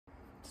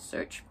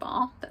search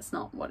bar. That's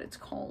not what it's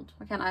called.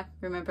 Why can't I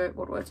remember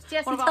what words?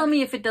 Jesse, tell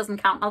me if it doesn't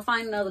count. I'll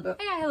find another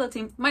book. Hey, hello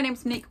team. My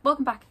name's Nick.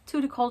 Welcome back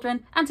to the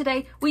Cauldron. And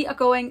today we are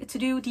going to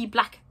do the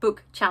Black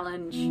Book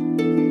Challenge.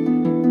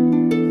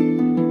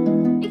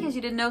 In case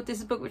you didn't know, this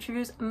is Bookwitch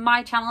Reviews,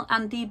 my channel,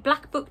 and the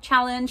Black Book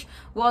Challenge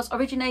was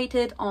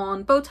originated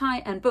on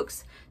Bowties and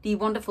Books, the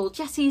wonderful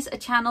Jessie's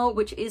channel,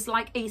 which is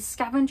like a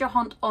scavenger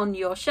hunt on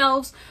your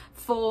shelves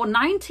for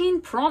 19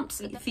 prompts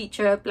that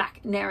feature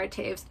black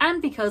narratives.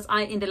 And because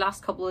I, in the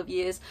last couple of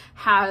years,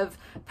 have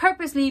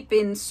purposely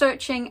been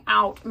searching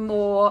out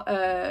more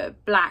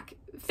black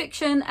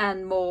fiction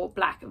and more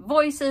black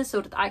voices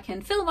so that I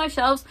can fill my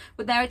shelves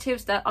with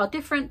narratives that are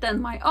different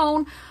than my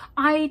own,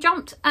 I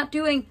jumped at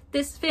doing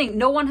this thing.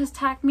 No one has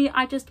tagged me.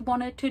 I just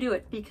wanted to do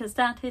it because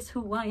that is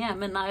who I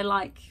am, and I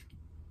like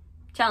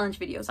challenge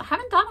videos. I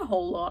haven't done a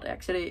whole lot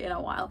actually in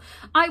a while.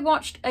 I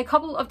watched a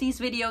couple of these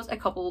videos a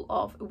couple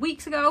of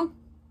weeks ago.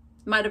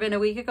 Might have been a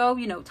week ago.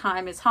 You know,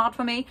 time is hard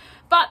for me,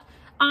 but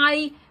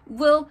I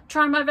will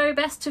try my very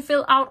best to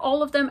fill out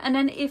all of them, and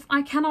then if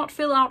I cannot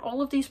fill out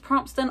all of these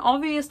prompts, then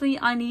obviously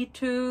I need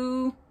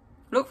to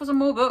look for some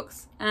more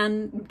books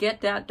and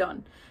get that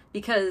done,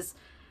 because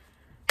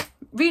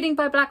reading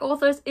by black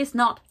authors is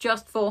not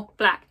just for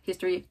Black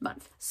History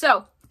Month.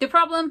 So the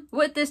problem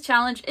with this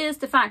challenge is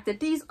the fact that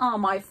these are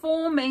my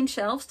 4 main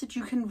shelves that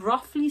you can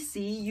roughly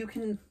see.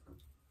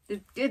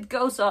 It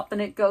goes up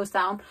and it goes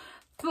down.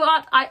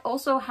 But I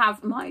also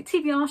have my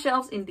TBR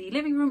shelves in the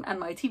living room and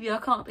my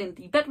TBR cart in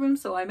the bedroom,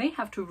 so I may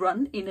have to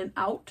run in and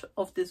out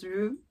of this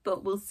room,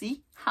 but we'll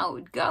see how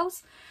it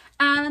goes.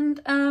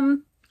 And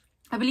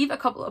I believe a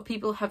couple of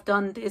people have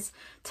done this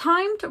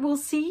timed. We'll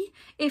see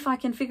if I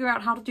can figure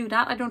out how to do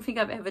that. I don't think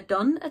I've ever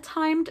done a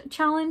timed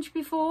challenge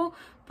before,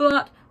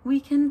 but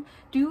we can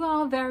do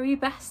our very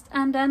best.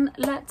 And then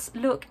let's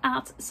look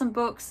at some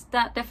books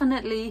that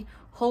definitely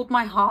hold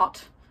my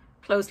heart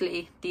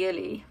closely,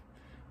 dearly,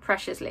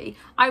 preciously.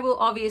 I will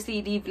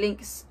obviously leave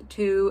links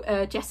to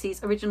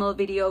Jessie's original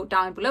video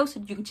down below so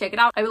that you can check it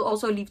out. I will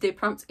also leave the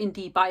prompts in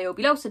the bio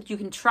below so that you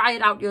can try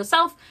it out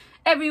yourself.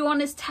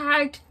 Everyone is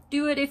tagged.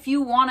 Do it if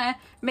you wanna.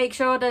 Make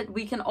sure that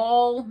we can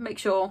all make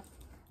sure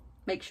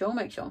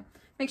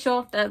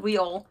that we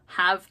all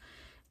have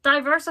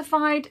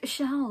diversified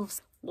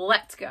shelves.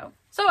 Let's go.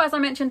 So as I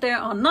mentioned, there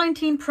are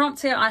 19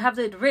 prompts here. I have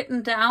it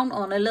written down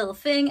on a little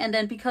thing, and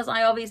then because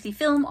I obviously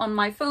film on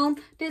my phone,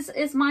 this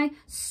is my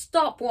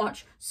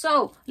stopwatch.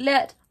 So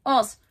let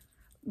us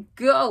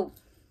go.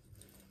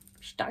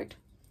 Start.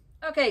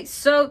 Okay,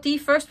 so the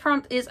first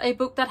prompt is a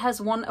book that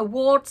has won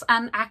awards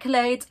and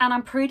accolades, and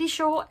I'm pretty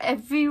sure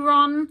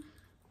everyone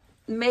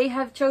may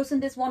have chosen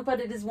this one, but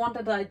it is one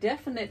that I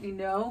definitely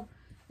know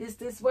is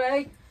this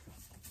way.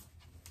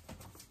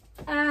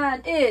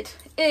 And it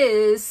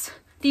is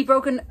the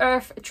Broken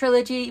Earth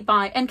trilogy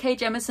by N.K.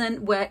 Jemisin,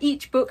 where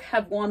each book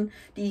have won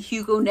the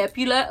Hugo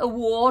Nebula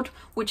Award,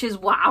 which is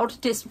wild.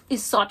 This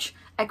is such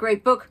a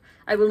great book.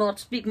 I will not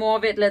speak more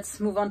of it. Let's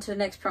move on to the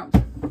next prompt.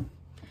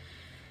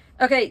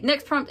 Okay,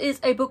 next prompt is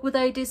a book with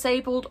a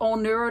disabled or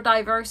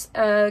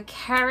neurodiverse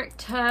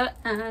character,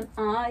 and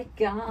I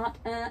got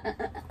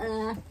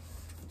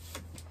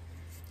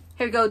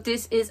here we go.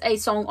 This is A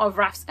Song of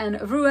Wrath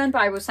and Ruin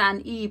by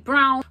Roseanne E.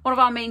 Brown. One of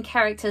our main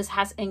characters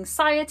has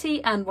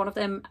anxiety, and one of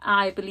them,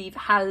 I believe,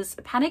 has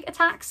panic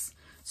attacks.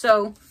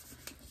 So,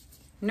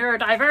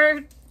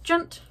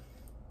 neurodivergent.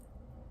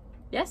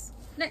 Yes.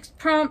 Next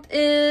prompt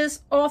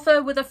is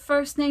author with a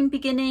first name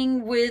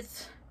beginning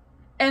with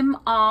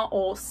M-R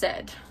or Z.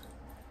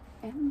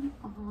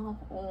 M-R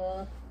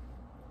or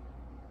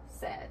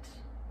Z.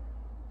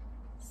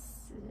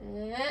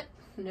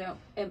 No,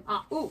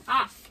 M-R. Ooh,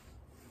 ah.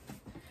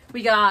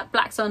 We got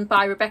Black Sun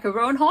by Rebecca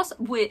Roanhorse,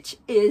 which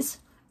is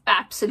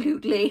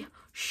absolutely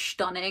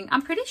stunning.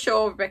 I'm pretty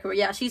sure Rebecca,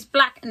 yeah, she's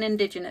black and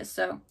indigenous,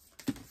 so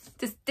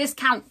this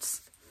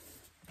counts.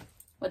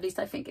 Or at least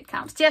I think it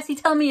counts. Jessie,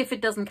 tell me if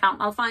it doesn't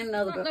count. I'll find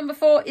another book. Number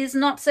 4 is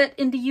not set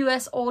in the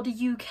US or the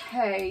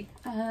UK.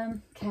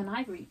 Can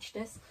I reach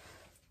this?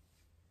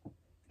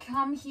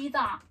 Come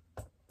hither.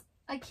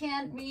 I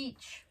can't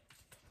reach.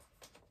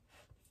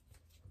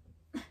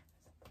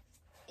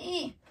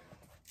 Ha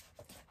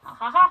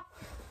ha ha.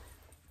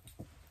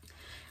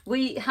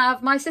 We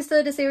have My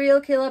Sister the Serial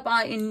Killer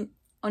by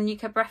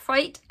Onyeka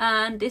Braithwaite,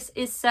 and this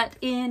is set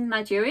in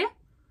Nigeria.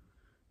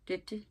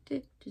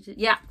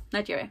 Yeah,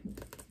 Nigeria.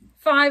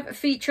 5,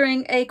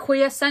 featuring a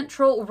queer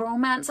central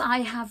romance. I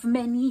have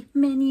many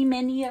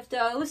of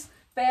those.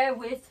 Bear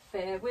with.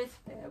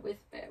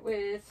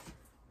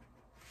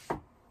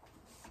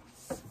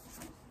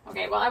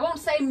 Okay, well, I won't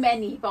say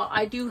many, but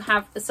I do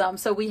have some.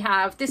 So we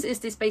have This Is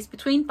the Space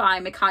Between by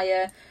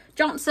Micaiah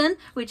Johnson,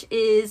 which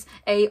is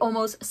a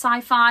almost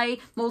sci-fi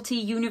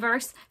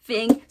multi-universe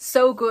thing.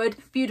 So good,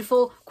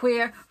 beautiful,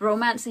 queer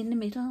romance in the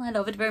middle. I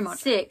love it very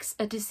much. 6,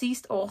 a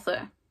deceased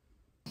author.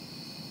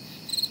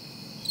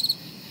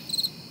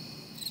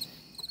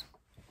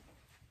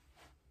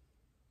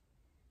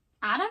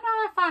 I don't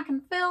know if I can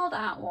fill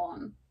that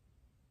one.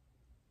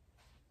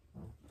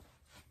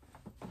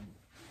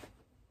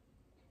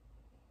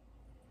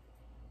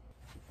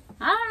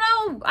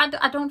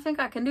 I don't think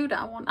I can do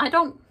that one. I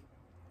don't.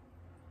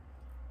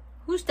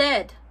 Who's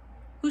dead?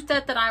 Who's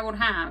dead that I would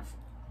have?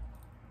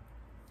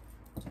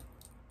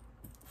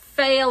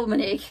 Fail,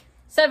 Monique.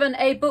 7.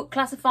 A book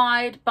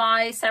classified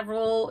by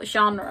several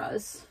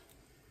genres.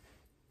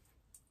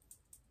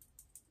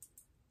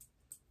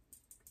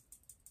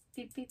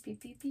 Beep, beep,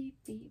 beep, beep, beep,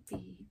 beep,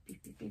 beep,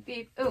 beep, beep,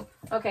 beep. Oh,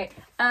 okay.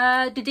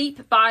 The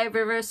Deep by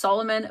River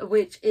Solomon,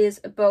 which is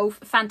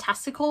both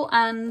fantastical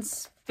and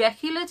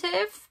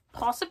speculative.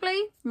 Possibly,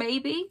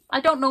 maybe.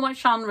 I don't know my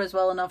genres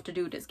well enough to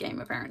do this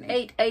game, apparently.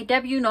 8. A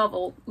debut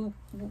novel. Ooh,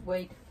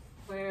 wait.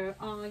 Where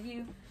are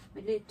you,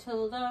 my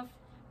little love?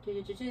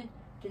 Dun, dun, dun,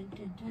 dun,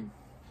 dun, dun.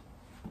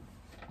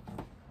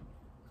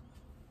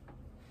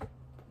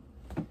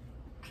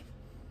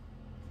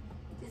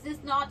 This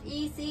is not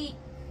easy.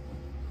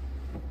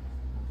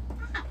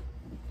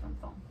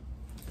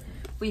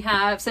 We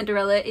have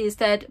Cinderella is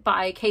Dead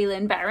by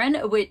Kaylin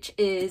Barron, which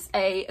is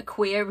a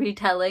queer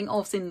retelling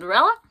of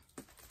Cinderella.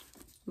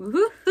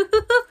 And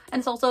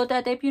it's also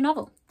their debut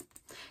novel.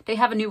 They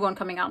have a new one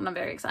coming out and I'm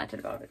very excited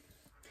about it.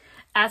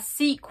 A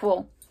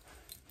sequel.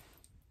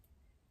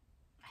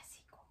 A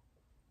sequel.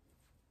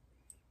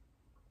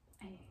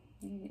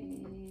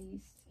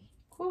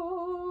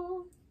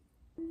 Oh,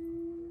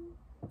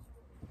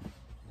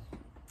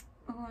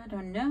 I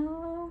don't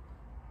know.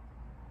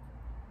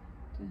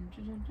 Dun,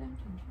 dun, dun, dun, dun,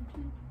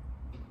 dun.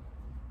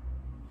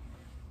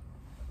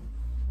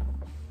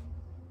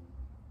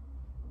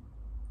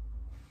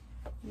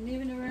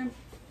 Leaving the room.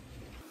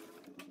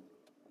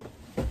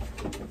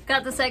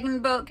 Got the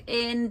second book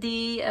in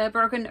the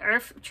Broken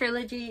Earth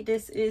trilogy.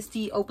 This is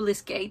the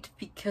Obelisk Gate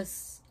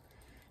because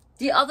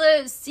the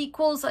other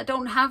sequels, I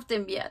don't have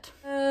them yet.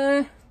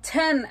 10.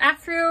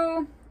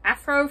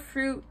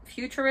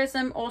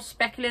 Afrofuturism or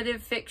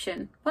speculative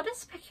fiction. What is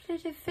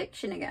speculative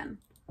fiction again?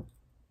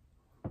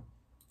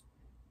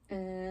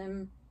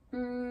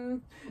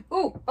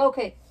 Oh,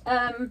 okay.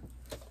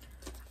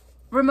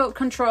 Remote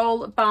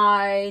Control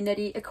by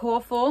Nnedi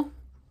Okorafor.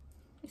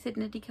 Is it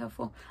Nnedi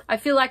Okorafor? I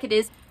feel like it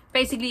is.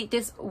 Basically,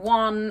 this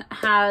one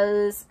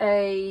has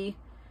a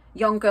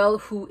young girl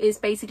who is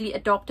basically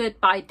adopted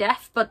by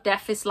Deaf, but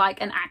Deaf is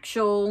like an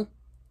actual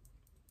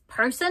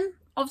person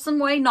of some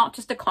way, not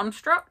just a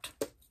construct.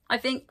 I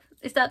think.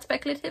 Is that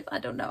speculative? I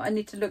don't know. I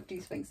need to look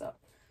these things up.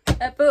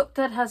 A book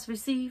that has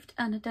received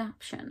an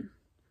adaptation.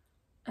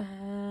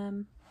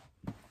 I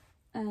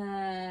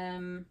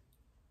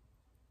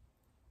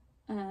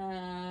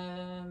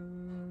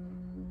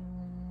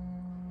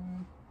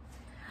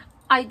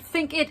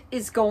think it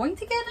is going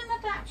to get an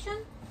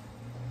adaptation.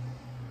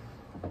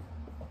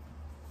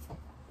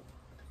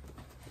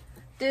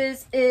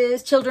 This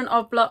is Children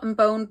of Blood and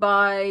Bone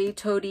by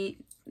Tomi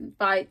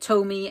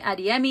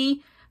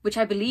Adeyemi, which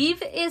I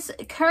believe is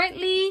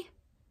currently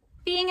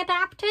being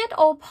adapted,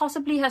 or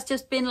possibly has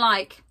just been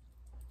like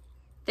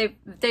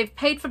they've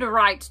paid for the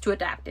rights to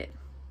adapt it.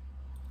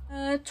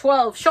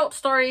 12. Short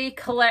story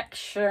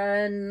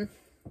collection.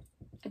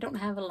 I don't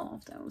have a lot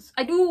of those.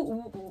 I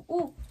do.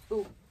 Ooh.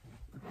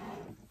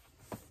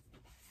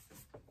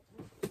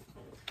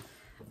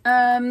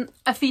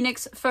 A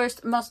Phoenix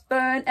First Must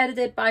Burn,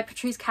 edited by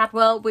Patrice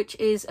Cadwell, which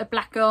is a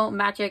black girl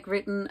magic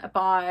written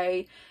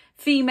by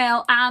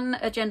female and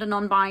gender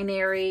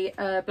non-binary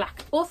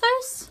black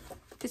authors.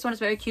 This one is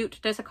very cute.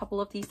 There's a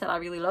couple of these that I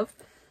really love.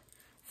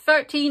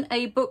 13.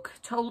 A book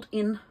told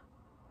in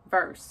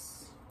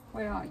verse.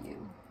 Where are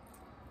you?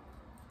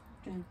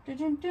 Dun, dun,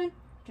 dun, dun,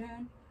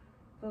 dun.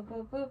 Boop,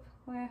 boop, boop.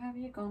 Where have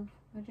you gone?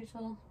 Little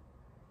child.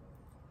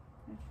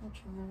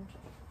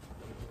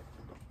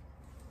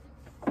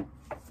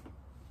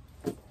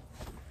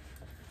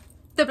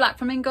 The Black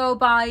Flamingo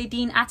by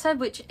Dean Atta,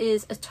 which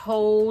is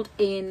told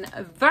in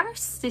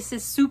verse. This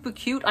is super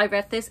cute. I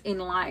read this in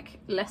like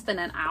less than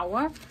an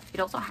hour.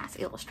 It also has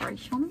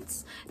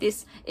illustrations.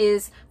 This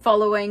is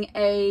following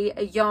a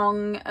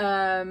young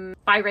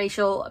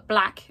biracial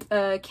black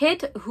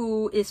kid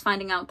who is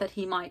finding out that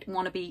he might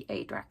want to be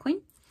a drag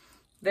queen.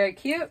 Very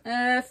cute.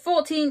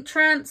 14.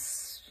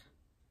 Trans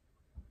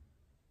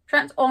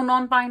or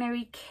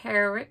non-binary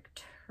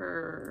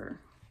character.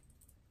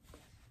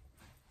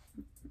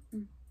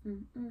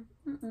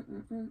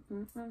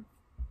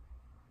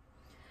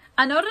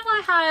 I know that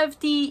I have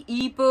the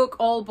ebook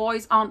All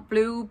Boys Aren't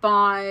Blue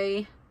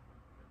by,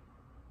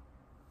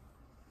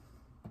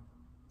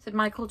 is it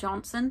Michael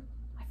Johnson?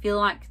 I feel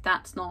like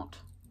that's not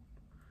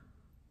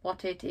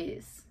what it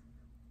is.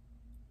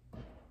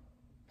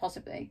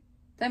 Possibly.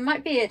 That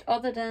might be it,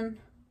 other than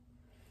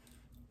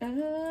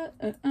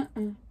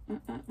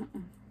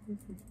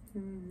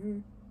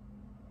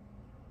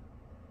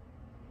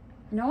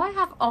No, I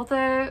have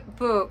other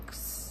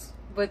books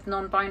with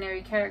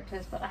non-binary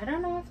characters, but I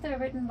don't know if they're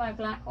written by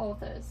black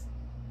authors.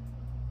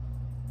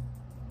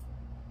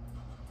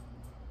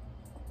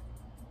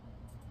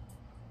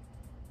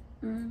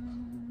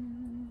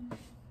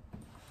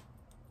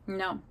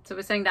 No, so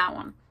we're saying that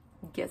one.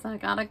 Guess I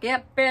gotta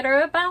get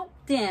better about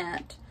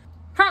that.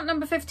 Prompt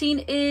number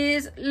 15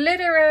 is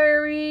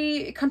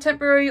literary,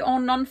 contemporary or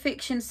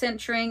non-fiction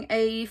centering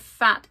a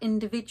fat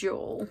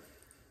individual.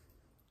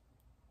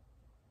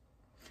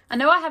 I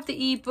know I have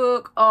the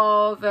ebook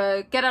of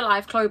Get a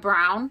Life, Chloe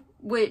Brown,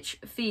 which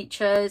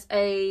features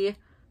a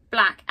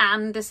black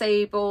and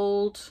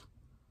disabled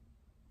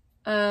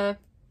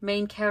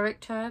main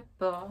character,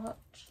 but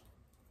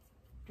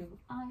do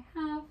I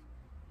have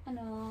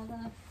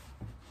another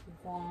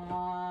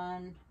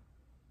one?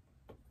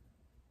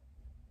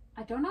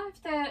 I don't know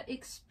if they're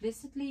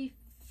explicitly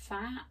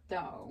fat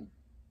though.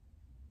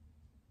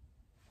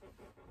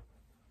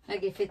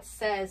 Like if it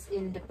says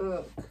in the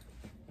book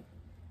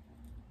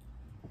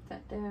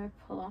that they're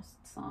plus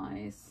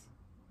size.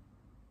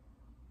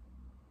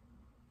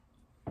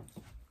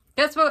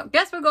 Guess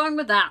we're going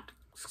with that.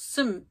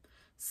 Some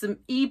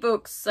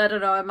ebooks. I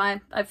don't know.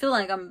 I feel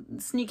like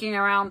I'm sneaking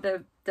around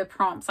the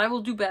prompts. I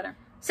will do better.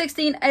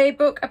 16, a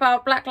book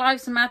about Black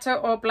Lives Matter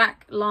or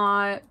Black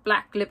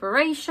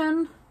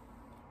liberation.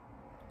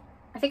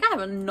 I think I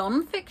have a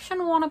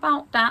non-fiction one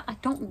about that. I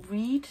don't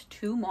read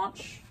too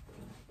much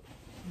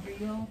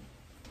real.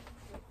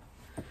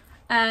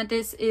 And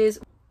this is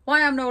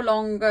Why I'm No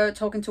Longer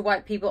Talking to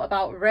White People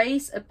About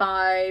Race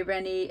by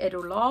Renee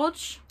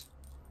Edo-Lodge.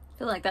 I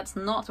feel like that's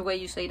not the way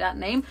you say that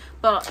name,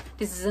 but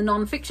this is a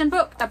non-fiction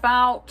book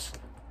about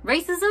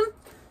racism.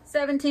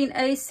 17,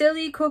 a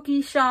silly,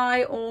 cookie,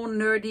 shy, or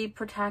nerdy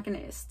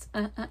protagonist.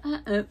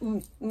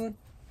 Ooh.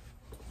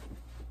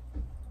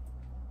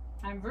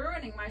 I'm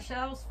ruining my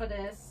shelves for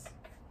this.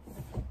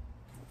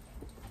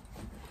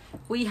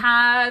 We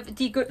have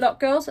The Good Luck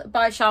Girls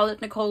by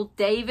Charlotte Nicole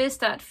Davis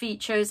that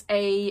features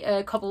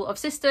a couple of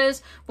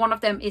sisters. One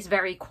of them is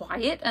very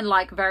quiet and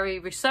like very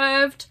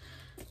reserved.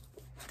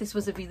 This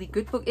was a really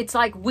good book. It's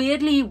like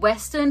weirdly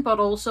Western but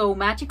also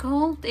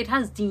magical. It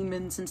has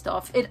demons and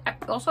stuff. It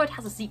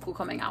has a sequel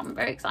coming out. I'm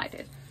very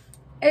excited.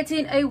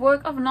 18, a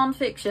work of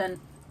non-fiction.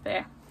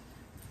 There.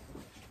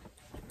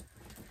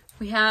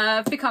 We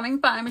have Becoming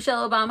by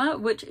Michelle Obama,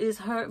 which is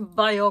her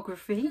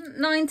biography.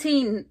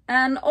 19,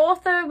 an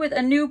author with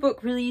a new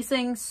book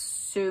releasing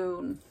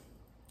soon.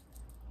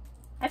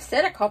 I've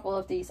said a couple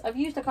of these. I've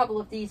used a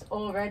couple of these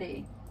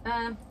already.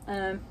 There.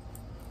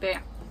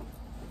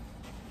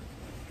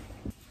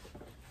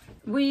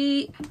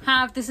 We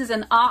have, this is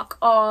an arc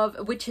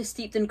of Witches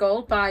Steeped in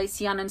Gold by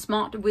Sian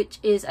Smart, which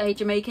is a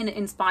Jamaican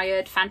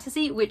inspired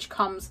fantasy, which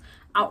comes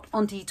out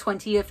on the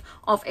 20th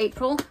of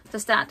April.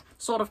 Does that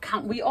sort of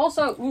count? We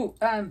also,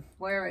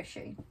 where is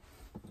she?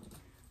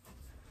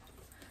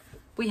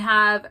 We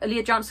have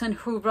Leah Johnson,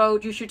 who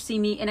wrote You Should See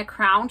Me in a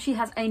Crown. She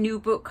has a new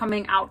book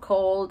coming out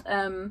called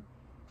On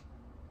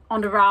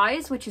the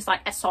Rise, which is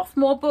like a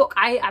sophomore book.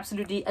 I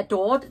absolutely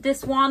adored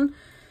this one.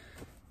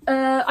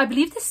 I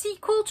believe the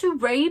sequel to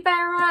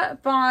Raybearer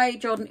by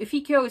Jordan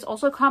Ufikio is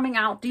also coming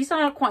out. These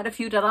are quite a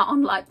few that are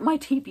on like my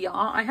TBR.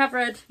 I have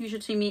read You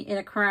Should See Me in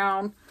a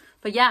Crown.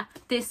 But yeah,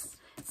 this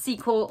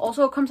sequel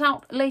also comes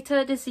out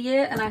later this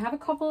year. And I have a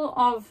couple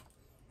of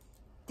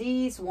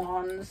these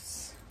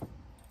ones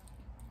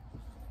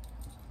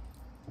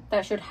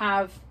that should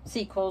have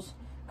sequels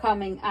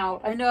coming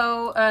out. I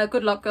know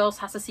Good Luck Girls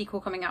has a sequel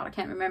coming out. I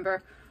can't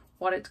remember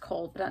what it's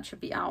called, but that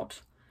should be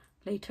out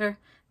later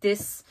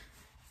this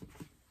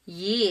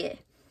year,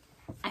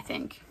 I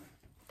think.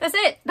 That's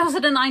it. Those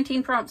are the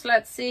 19 prompts.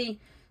 Let's see.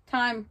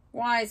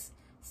 Time-wise.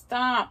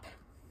 Stop.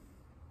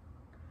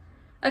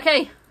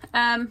 Okay.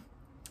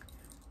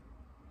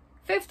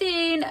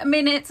 15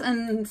 minutes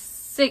and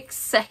 6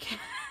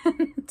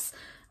 seconds.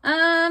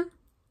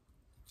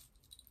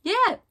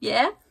 Yes.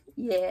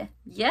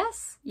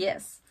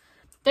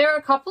 There are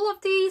a couple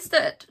of these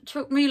that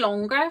took me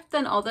longer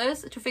than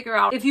others to figure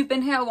out. If you've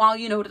been here a while,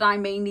 you know that I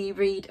mainly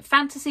read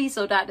fantasy,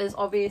 so that is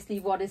obviously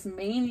what is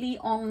mainly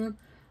on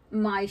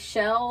my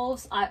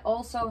shelves. I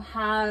also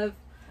have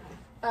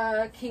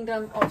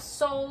Kingdom of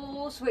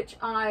Souls, which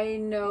I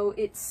know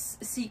its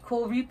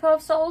sequel, Reaper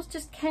of Souls,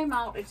 just came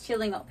out. It's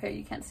chilling up here.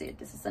 You can't see it.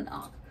 This is an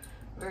ARC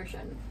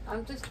version.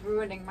 I'm just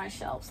ruining my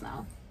shelves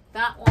now.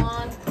 That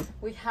one.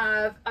 We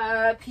have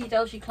P.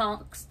 Delgy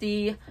Clark's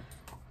The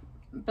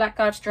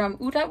Blackguard's Drum.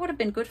 Ooh, that would have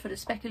been good for the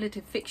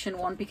speculative fiction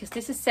one, because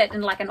this is set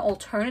in like an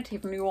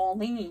alternative New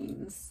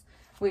Orleans,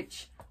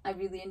 which I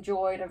really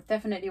enjoyed. I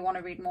definitely want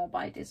to read more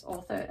by this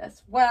author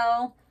as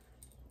well.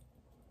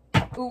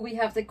 Ooh, we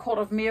have The Court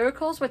of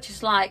Miracles, which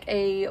is like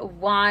a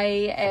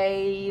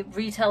YA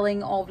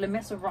retelling of Les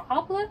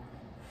Miserables.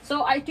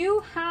 So I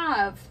do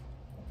have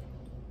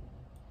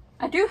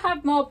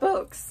more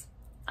books.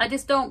 I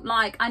just don't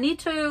like, I need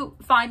to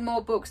find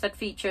more books that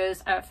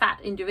features fat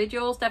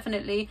individuals,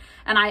 definitely.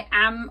 And I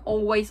am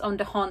always on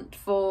the hunt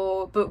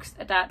for books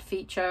that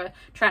feature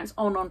trans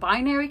or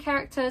non-binary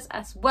characters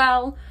as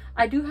well.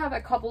 I do have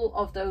a couple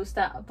of those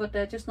but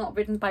they're just not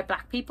written by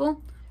Black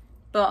people.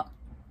 But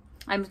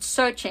I'm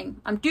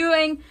searching, I'm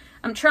trying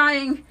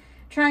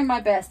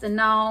my best. And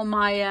now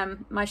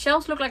my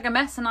shelves look like a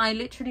mess, and I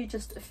literally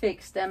just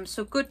fixed them.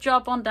 So good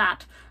job on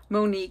that,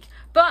 Monique.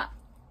 But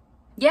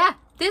yeah,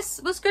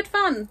 this was good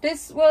fun.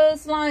 This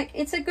was like,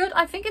 I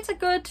think it's a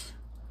good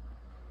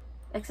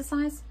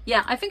exercise.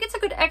 Yeah, I think it's a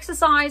good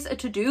exercise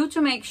to do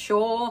to make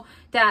sure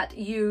that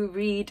you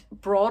read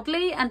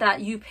broadly and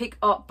that you pick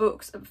up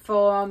books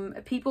from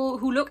people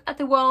who look at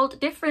the world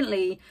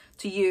differently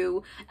to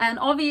you. And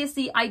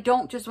obviously I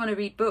don't just want to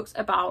read books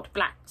about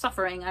Black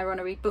suffering. I want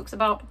to read books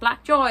about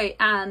Black joy,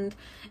 and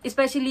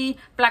especially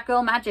Black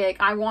girl magic.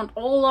 I want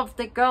all of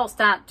the girls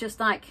that just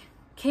like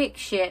kick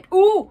shit.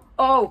 Ooh,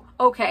 oh,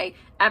 okay.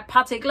 A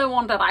particular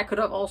one that I could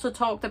have also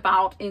talked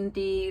about in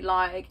the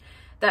like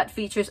that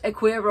features a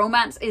queer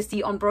romance is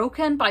The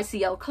Unbroken by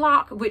C.L.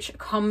 Clarke, which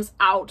comes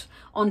out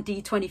on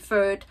the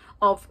 23rd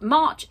of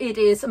March. It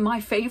is my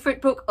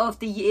favorite book of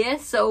the year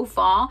so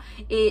far.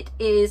 It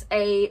is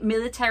a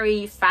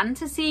military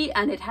fantasy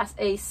and it has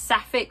a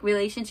sapphic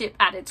relationship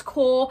at its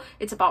core.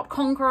 It's about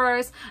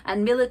conquerors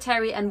and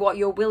military and what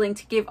you're willing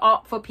to give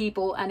up for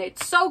people, and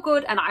it's so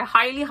good and I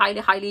highly,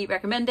 highly, highly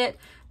recommend it.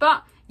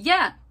 But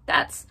yeah,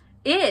 that's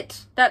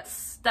it.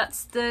 That's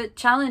the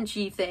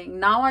challengey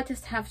thing. Now I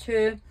just have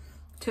to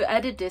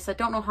edit this. I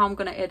don't know how I'm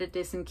going to edit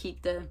this and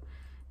keep the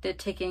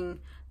ticking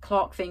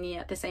clock thingy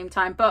at the same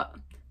time, but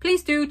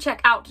please do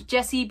check out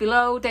Jessie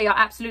below. They are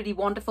absolutely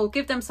wonderful.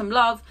 Give them some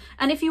love.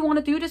 And if you want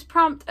to do this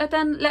prompt,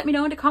 then let me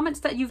know in the comments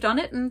that you've done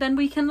it, and then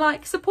we can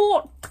like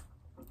support.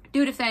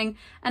 Do the thing.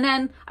 And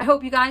then I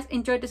hope you guys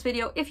enjoyed this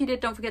video. If you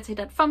did, don't forget to hit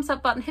that thumbs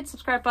up button, hit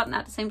subscribe button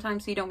at the same time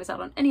so you don't miss out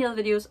on any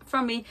other videos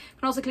from me. You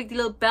can also click the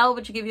little bell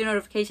which will give you a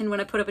notification when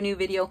I put up a new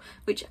video,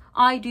 which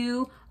I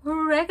do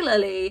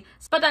regularly.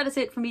 But that is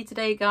it for me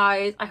today,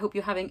 guys. I hope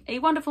you're having a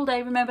wonderful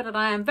day. Remember that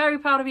I am very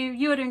proud of you.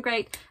 You are doing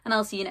great, and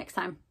I'll see you next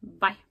time.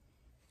 Bye.